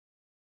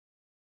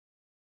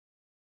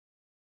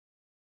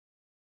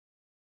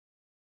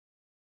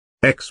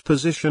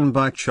Exposition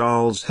by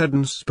Charles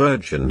Haddon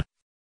Spurgeon.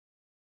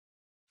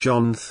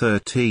 John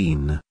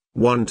 13,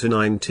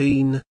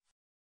 1-19.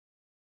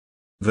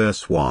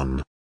 Verse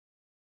 1.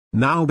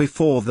 Now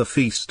before the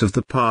feast of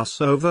the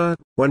Passover,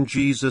 when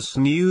Jesus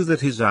knew that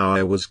his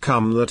hour was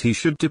come that he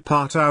should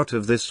depart out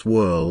of this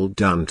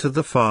world unto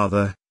the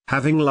Father,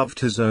 having loved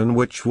his own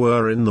which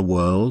were in the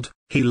world,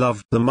 he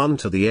loved them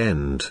unto the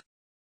end.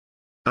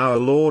 Our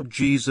Lord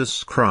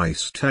Jesus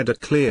Christ had a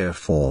clear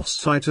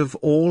foresight of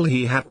all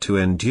he had to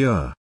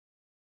endure.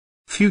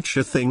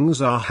 Future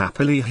things are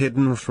happily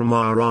hidden from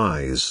our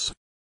eyes.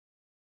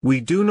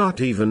 We do not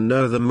even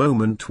know the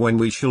moment when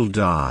we shall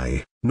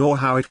die, nor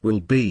how it will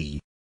be.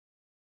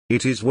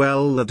 It is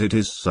well that it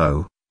is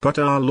so, but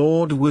our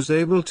Lord was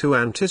able to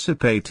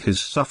anticipate his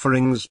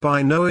sufferings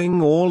by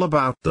knowing all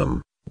about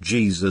them.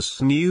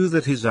 Jesus knew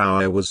that his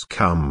hour was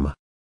come.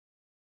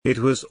 It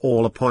was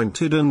all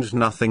appointed, and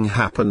nothing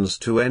happens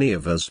to any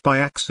of us by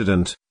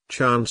accident.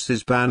 Chance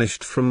is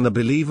banished from the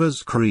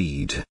believer's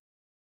creed.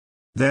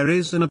 There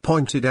is an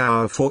appointed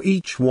hour for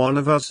each one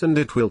of us, and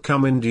it will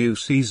come in due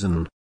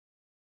season.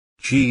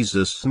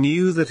 Jesus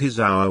knew that his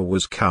hour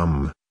was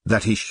come,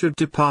 that he should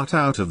depart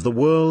out of the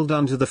world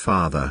unto the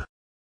Father.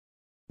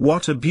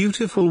 What a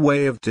beautiful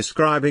way of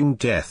describing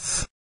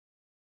death!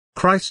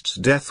 Christ's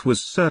death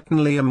was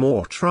certainly a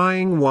more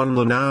trying one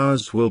than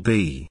ours will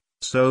be,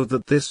 so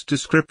that this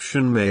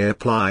description may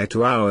apply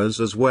to ours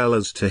as well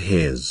as to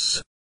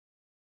his.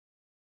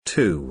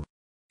 2.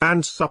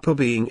 And supper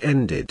being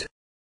ended.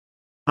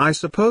 I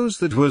suppose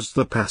that was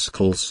the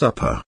Paschal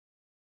supper.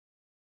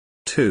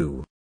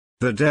 2.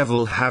 The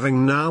devil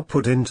having now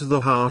put into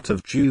the heart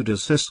of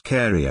Judas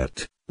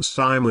Iscariot,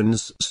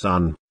 Simon's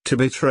son, to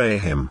betray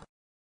him.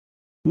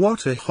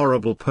 What a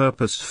horrible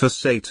purpose for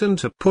Satan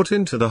to put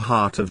into the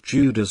heart of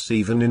Judas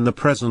even in the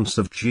presence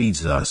of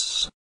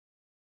Jesus.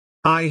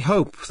 I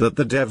hope that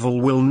the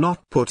devil will not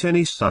put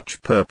any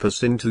such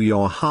purpose into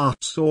your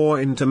hearts or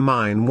into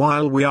mine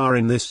while we are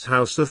in this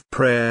house of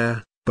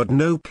prayer, but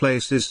no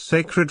place is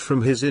sacred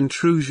from his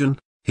intrusion.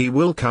 He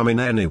will come in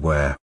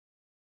anywhere.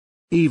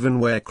 Even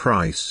where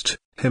Christ,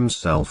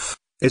 himself,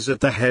 is at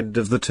the head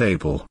of the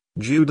table,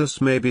 Judas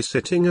may be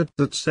sitting at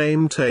that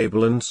same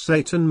table, and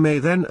Satan may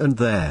then and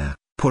there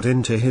put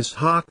into his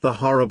heart the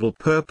horrible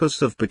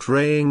purpose of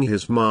betraying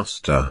his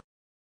master.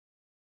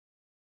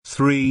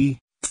 3,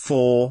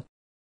 4.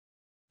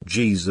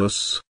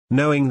 Jesus,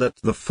 knowing that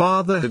the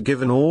Father had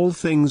given all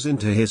things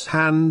into his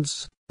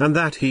hands, and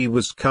that he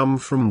was come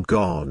from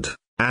God,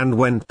 and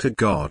went to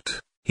God,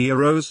 he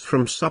arose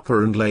from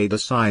supper and laid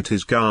aside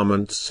his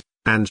garments,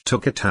 and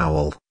took a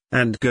towel,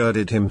 and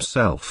girded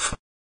himself.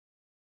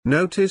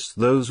 Notice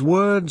those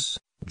words,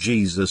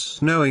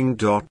 Jesus knowing ...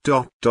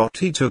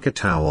 he took a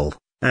towel,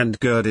 and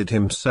girded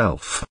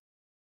himself.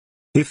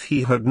 If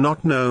he had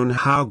not known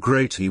how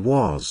great he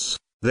was,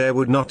 there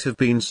would not have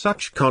been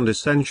such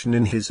condescension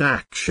in his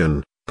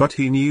action, but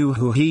he knew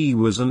who he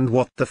was and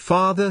what the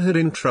Father had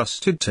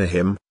entrusted to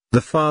him.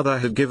 The Father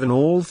had given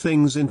all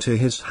things into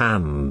his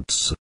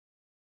hands.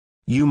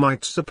 You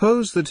might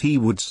suppose that he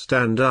would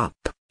stand up,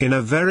 in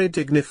a very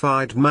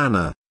dignified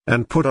manner,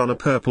 and put on a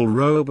purple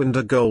robe and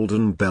a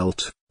golden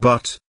belt,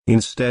 but,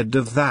 instead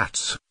of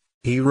that,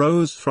 he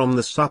rose from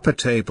the supper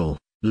table,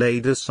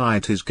 laid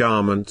aside his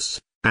garments,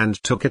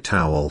 and took a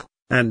towel,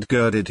 and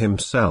girded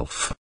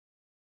himself.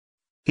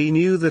 He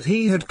knew that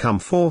he had come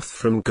forth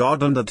from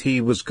God and that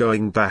he was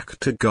going back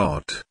to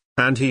God,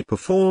 and he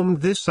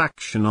performed this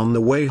action on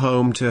the way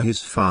home to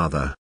his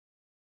Father.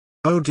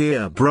 Oh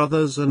dear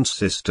brothers and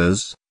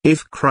sisters,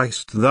 if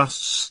Christ thus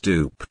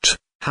stooped,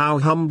 how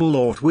humble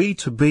ought we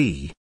to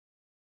be?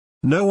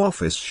 No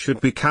office should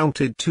be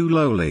counted too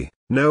lowly,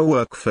 no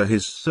work for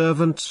his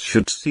servants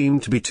should seem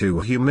to be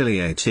too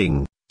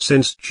humiliating,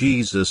 since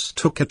Jesus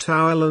took a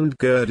towel and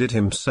girded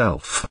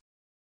himself.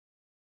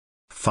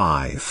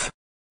 5.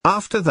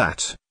 After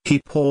that,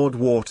 he poured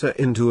water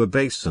into a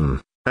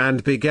basin,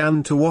 and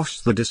began to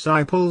wash the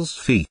disciples'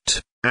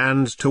 feet,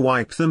 and to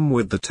wipe them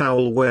with the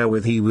towel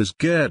wherewith he was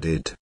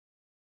girded.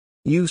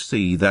 You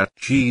see that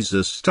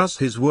Jesus does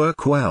his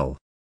work well.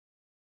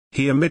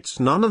 He omits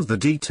none of the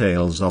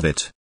details of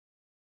it.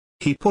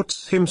 He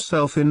puts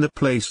himself in the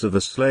place of a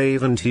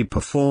slave, and he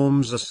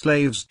performs a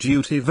slave's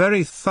duty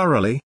very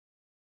thoroughly.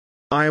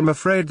 I am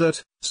afraid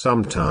that,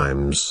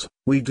 sometimes,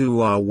 we do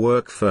our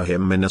work for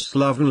him in a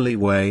slovenly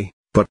way,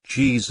 but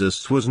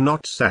Jesus was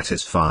not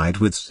satisfied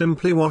with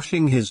simply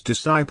washing his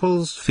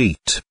disciples'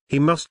 feet. He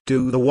must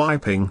do the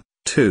wiping,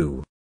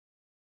 too.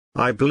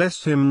 I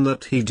bless him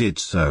that he did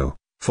so,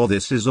 for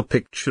this is a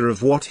picture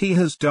of what he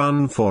has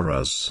done for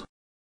us.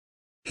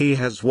 He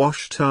has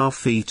washed our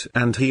feet,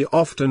 and he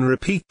often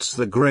repeats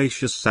the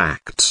gracious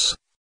acts.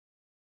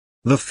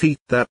 The feet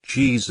that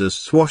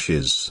Jesus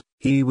washes,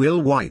 he will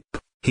wipe.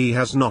 He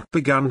has not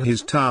begun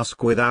his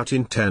task without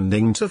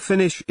intending to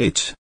finish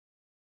it.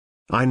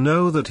 I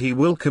know that he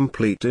will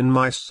complete in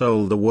my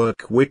soul the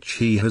work which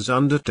he has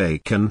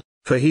undertaken,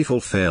 for he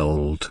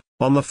fulfilled,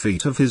 on the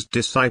feet of his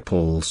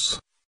disciples,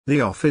 the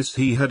office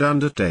he had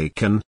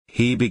undertaken.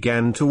 He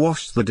began to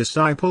wash the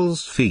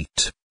disciples'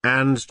 feet,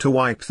 and to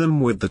wipe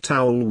them with the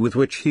towel with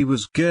which he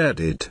was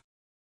girded.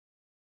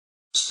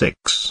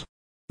 6.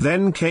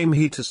 Then came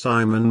he to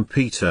Simon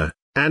Peter,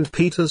 and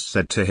Peter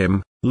said to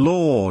him,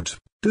 Lord,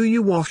 do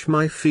you wash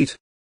my feet?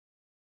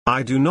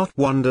 I do not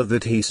wonder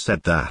that he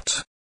said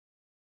that.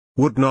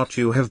 Would not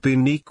you have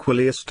been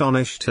equally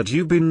astonished had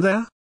you been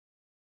there?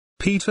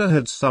 Peter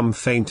had some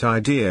faint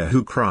idea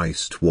who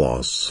Christ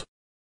was.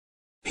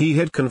 He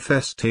had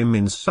confessed him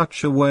in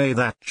such a way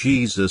that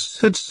Jesus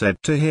had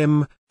said to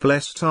him,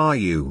 Blessed are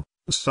you,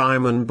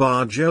 Simon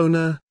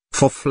Bar-Jonah,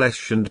 for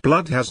flesh and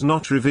blood has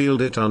not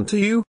revealed it unto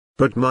you,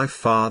 but my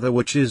Father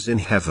which is in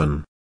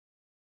heaven.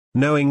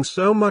 Knowing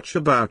so much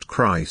about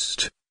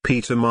Christ,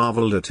 Peter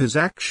marveled at his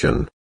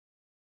action.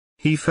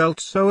 He felt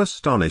so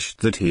astonished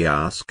that he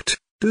asked,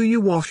 Do you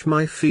wash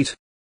my feet?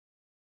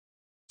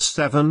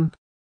 7.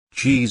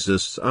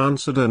 Jesus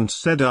answered and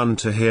said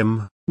unto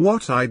him,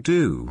 What I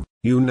do,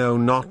 you know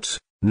not,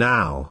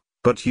 now,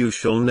 but you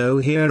shall know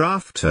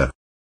hereafter.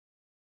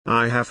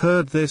 I have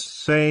heard this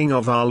saying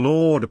of our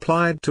Lord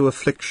applied to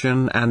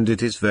affliction, and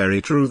it is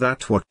very true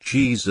that what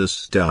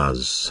Jesus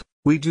does,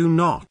 we do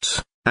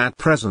not, at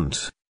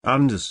present,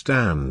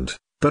 understand,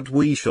 but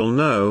we shall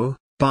know,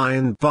 by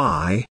and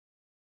by.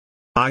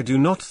 I do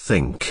not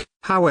think,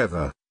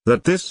 however,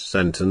 that this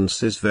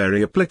sentence is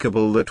very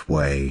applicable that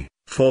way,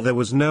 for there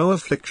was no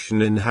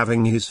affliction in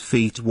having his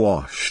feet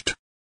washed.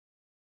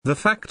 The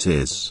fact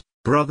is,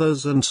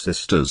 brothers and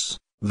sisters,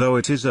 though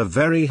it is a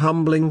very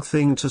humbling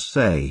thing to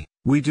say,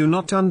 we do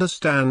not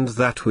understand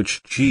that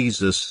which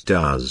Jesus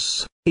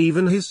does.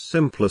 Even his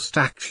simplest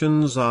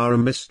actions are a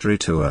mystery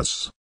to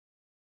us.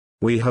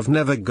 We have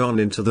never gone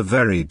into the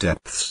very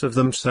depths of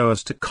them so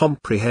as to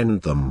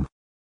comprehend them.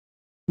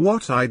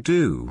 What I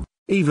do,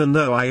 even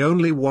though I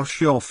only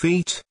wash your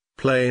feet,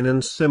 plain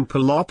and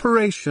simple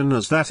operation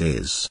as that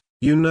is,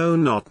 you know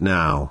not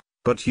now,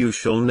 but you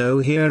shall know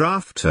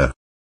hereafter.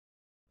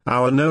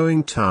 Our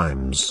knowing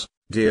times,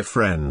 dear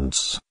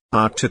friends,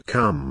 are to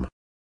come.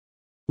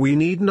 We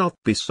need not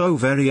be so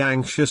very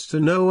anxious to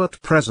know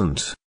at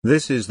present.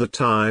 This is the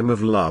time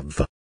of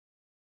love.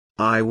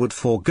 I would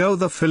forego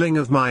the filling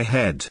of my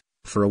head,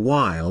 for a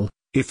while,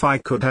 if I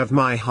could have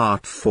my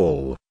heart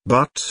full,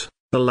 but,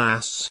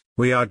 alas,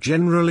 we are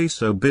generally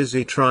so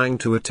busy trying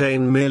to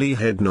attain merely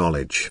head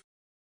knowledge.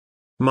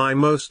 My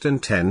most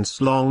intense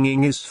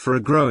longing is for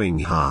a growing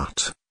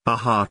heart, a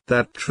heart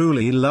that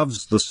truly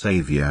loves the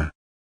Saviour.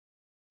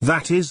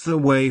 That is the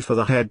way for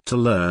the head to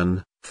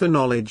learn, for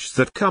knowledge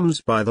that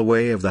comes by the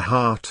way of the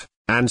heart,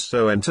 and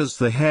so enters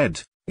the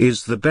head,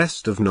 is the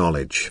best of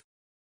knowledge.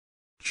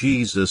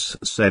 Jesus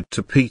said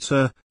to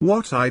Peter,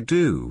 What I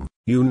do,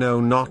 you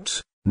know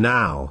not,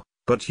 now,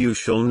 but you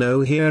shall know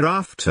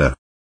hereafter.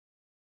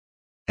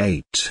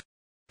 8.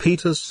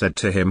 Peter said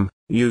to him,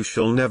 You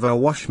shall never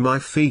wash my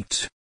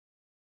feet.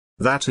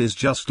 That is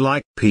just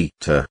like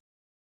Peter.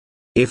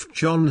 If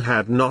John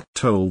had not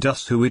told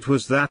us who it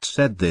was that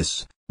said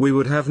this, we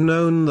would have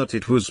known that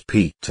it was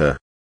Peter.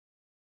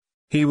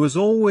 He was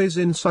always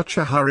in such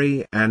a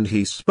hurry and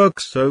he spoke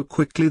so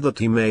quickly that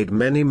he made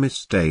many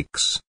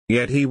mistakes,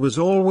 yet he was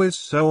always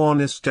so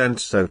honest and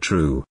so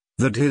true,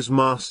 that his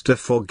master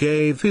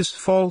forgave his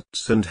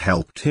faults and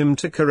helped him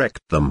to correct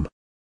them.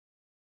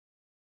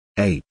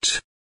 8.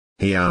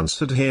 He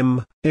answered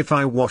him, If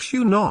I wash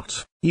you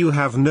not, you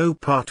have no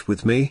part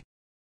with me.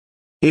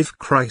 If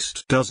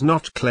Christ does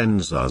not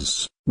cleanse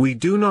us, we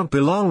do not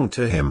belong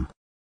to him.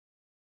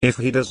 If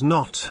he does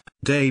not,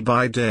 day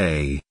by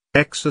day,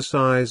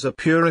 exercise a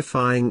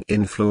purifying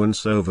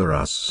influence over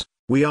us,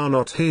 we are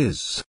not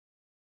his.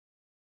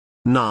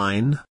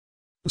 9.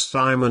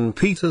 Simon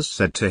Peter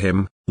said to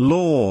him,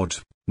 Lord,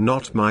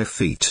 not my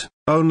feet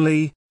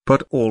only,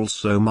 but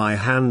also my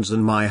hands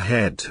and my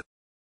head.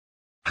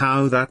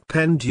 How that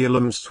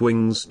pendulum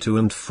swings to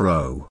and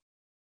fro.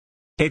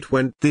 It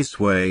went this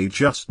way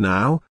just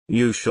now,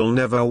 you shall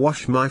never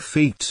wash my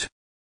feet.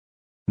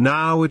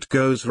 Now it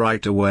goes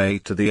right away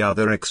to the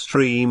other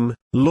extreme,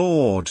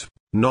 Lord,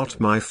 not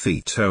my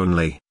feet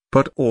only,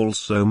 but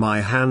also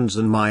my hands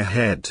and my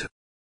head.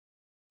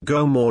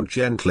 Go more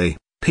gently,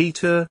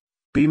 Peter,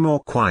 be more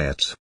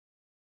quiet.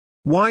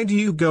 Why do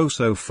you go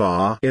so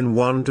far in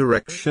one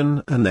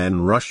direction and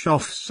then rush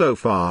off so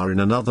far in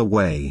another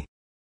way?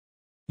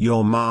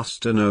 Your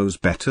master knows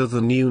better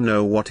than you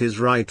know what is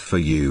right for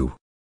you.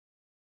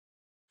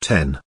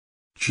 10.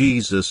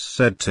 Jesus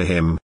said to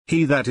him,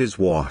 He that is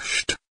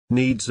washed,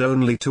 needs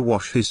only to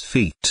wash his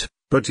feet,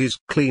 but is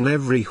clean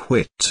every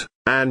whit,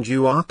 and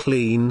you are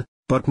clean,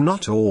 but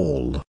not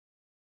all.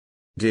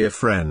 Dear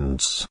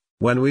friends,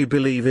 when we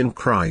believe in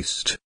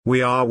Christ,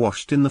 we are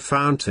washed in the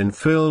fountain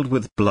filled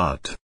with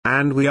blood,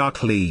 and we are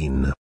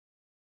clean.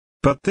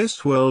 But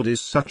this world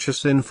is such a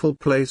sinful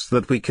place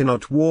that we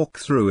cannot walk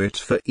through it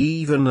for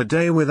even a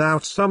day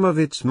without some of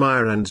its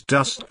mire and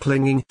dust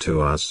clinging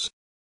to us.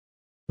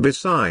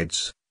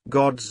 Besides,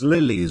 God's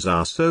lilies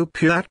are so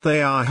pure that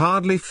they are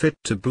hardly fit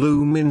to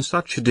bloom in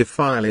such a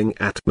defiling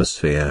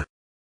atmosphere.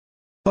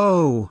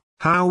 Oh,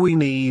 how we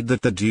need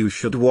that the dew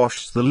should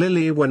wash the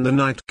lily when the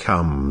night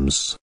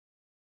comes.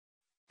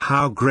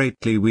 how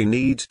greatly we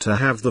need to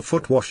have the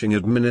foot washing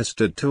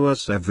administered to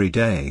us every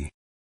day.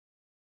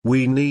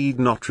 We need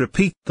not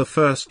repeat the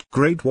first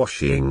great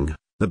washing,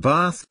 the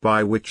bath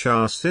by which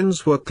our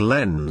sins were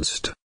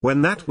cleansed.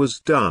 When that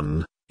was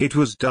done, it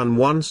was done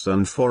once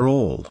and for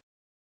all.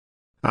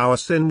 Our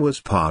sin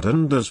was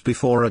pardoned as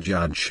before a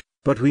judge,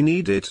 but we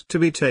need it to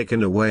be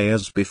taken away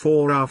as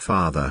before our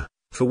Father,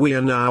 for we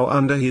are now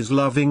under his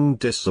loving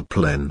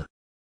discipline.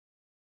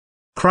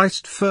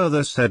 Christ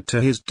further said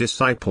to his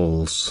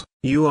disciples,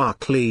 "You are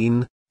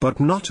clean, but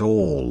not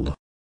all."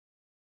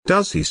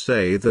 Does he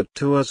say that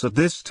to us at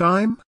this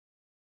time?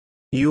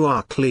 You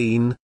are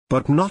clean,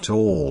 but not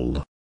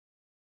all.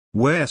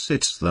 Where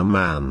sits the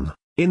man,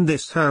 in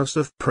this house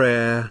of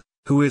prayer,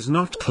 who is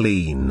not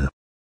clean?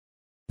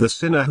 The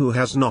sinner who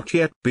has not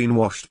yet been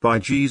washed by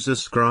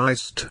Jesus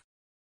Christ?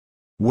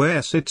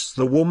 Where sits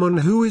the woman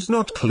who is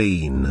not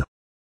clean?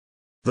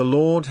 The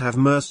Lord have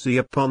mercy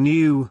upon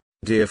you,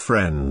 dear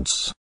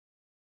friends.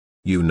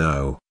 You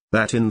know,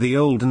 that in the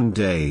olden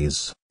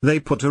days, they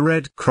put a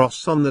red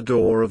cross on the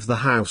door of the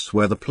house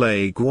where the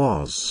plague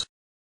was.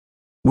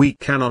 We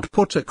cannot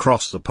put a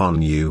cross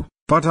upon you,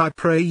 but I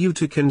pray you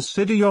to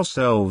consider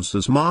yourselves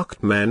as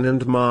marked men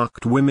and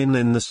marked women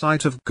in the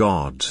sight of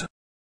God.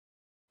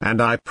 And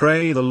I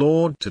pray the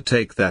Lord to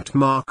take that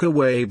mark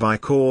away by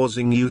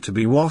causing you to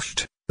be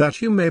washed,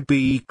 that you may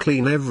be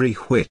clean every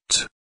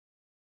whit.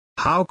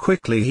 How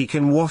quickly he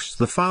can wash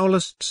the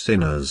foulest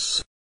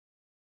sinners.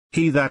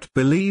 He that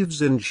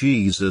believes in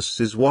Jesus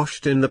is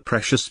washed in the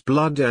precious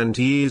blood and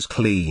he is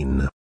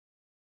clean.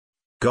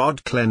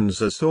 God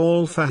cleanse us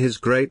all for his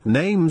great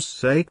name's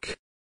sake.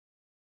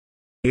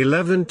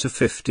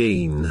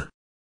 11-15.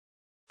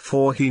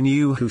 For he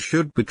knew who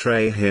should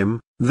betray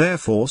him,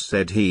 therefore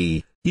said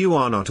he, "You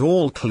are not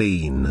all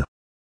clean."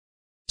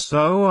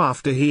 So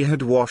after he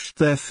had washed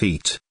their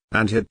feet,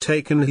 and had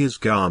taken his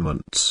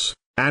garments,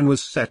 and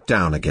was set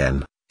down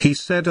again, he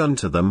said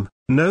unto them,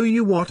 "Know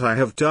you what I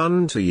have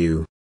done to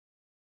you?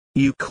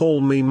 You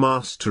call me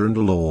Master and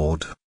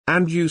Lord,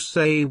 and you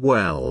say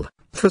well,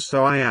 for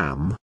so I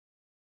am.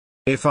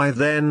 If I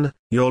then,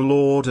 your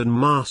Lord and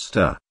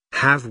Master,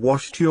 have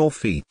washed your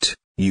feet,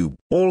 you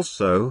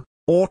also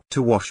ought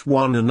to wash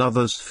one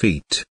another's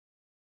feet.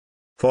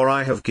 For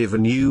I have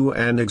given you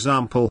an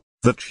example,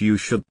 that you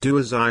should do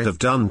as I have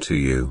done to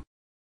you."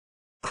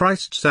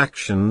 Christ's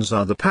actions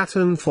are the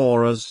pattern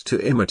for us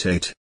to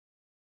imitate.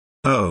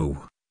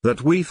 Oh,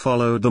 that we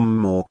follow them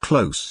more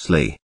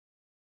closely.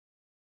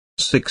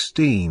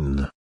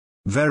 16.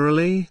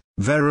 Verily,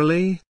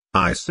 verily,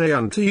 I say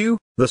unto you,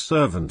 the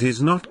servant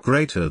is not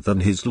greater than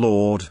his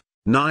Lord,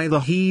 neither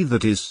he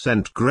that is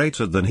sent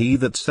greater than he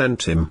that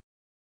sent him.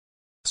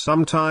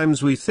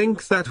 Sometimes we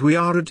think that we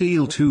are a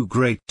deal too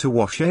great to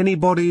wash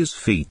anybody's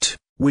feet.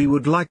 We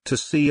would like to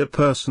see a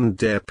person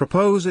dare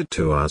propose it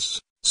to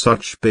us,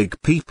 such big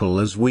people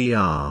as we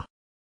are.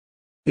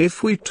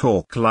 If we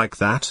talk like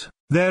that,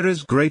 there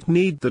is great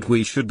need that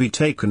we should be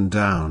taken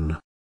down.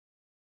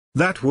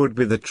 That would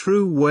be the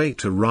true way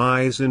to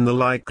rise in the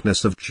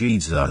likeness of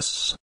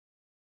Jesus.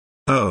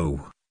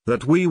 Oh,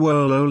 that we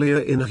were lowlier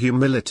in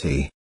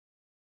humility.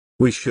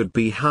 We should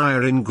be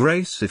higher in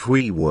grace if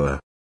we were.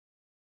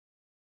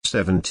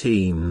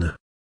 17.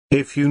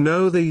 If you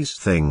know these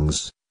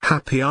things,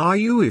 happy are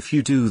you if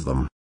you do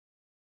them.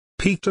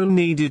 Peter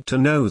needed to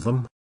know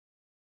them.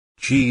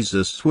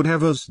 Jesus would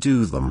have us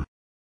do them.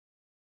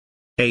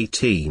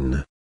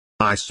 18.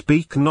 I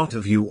speak not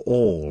of you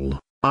all,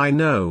 I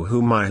know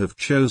whom I have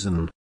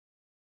chosen.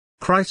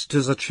 Christ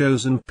is a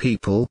chosen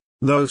people,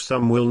 though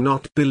some will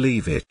not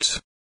believe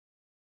it.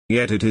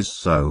 Yet it is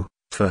so,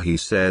 for he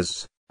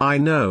says, I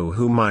know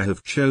whom I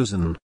have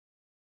chosen.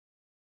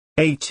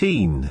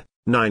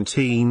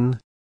 18-19.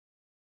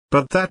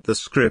 But that the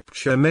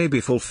scripture may be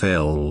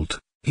fulfilled,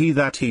 he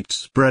that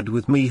eats bread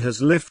with me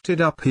has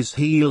lifted up his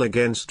heel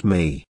against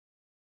me.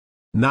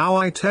 Now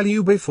I tell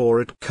you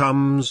before it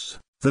comes,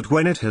 that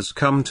when it has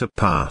come to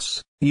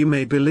pass, you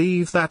may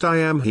believe that I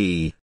am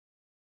he.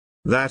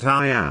 That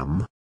I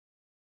am.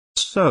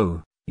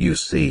 So, you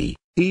see,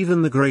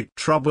 even the great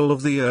trouble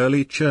of the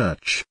early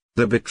church,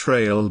 the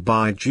betrayal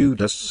by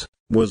Judas,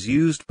 was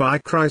used by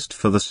Christ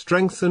for the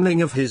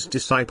strengthening of his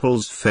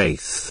disciples'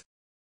 faith.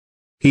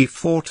 He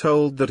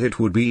foretold that it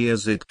would be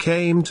as it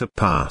came to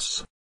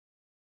pass.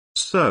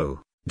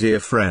 So, dear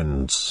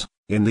friends,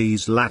 in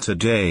these latter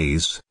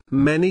days,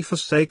 many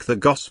forsake the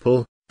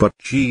gospel, but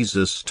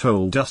Jesus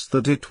told us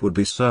that it would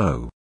be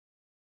so.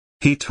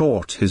 He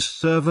taught his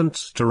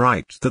servants to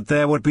write that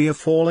there would be a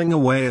falling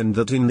away and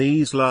that in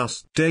these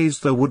last days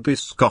there would be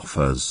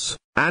scoffers,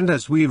 and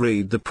as we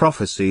read the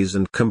prophecies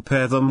and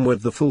compare them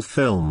with the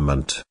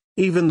fulfillment,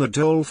 even the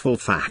doleful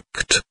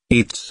fact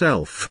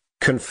itself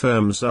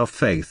confirms our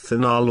faith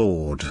in our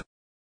Lord.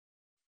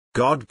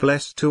 God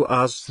bless to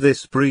us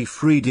this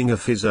brief reading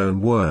of his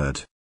own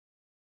word.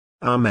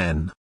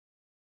 Amen.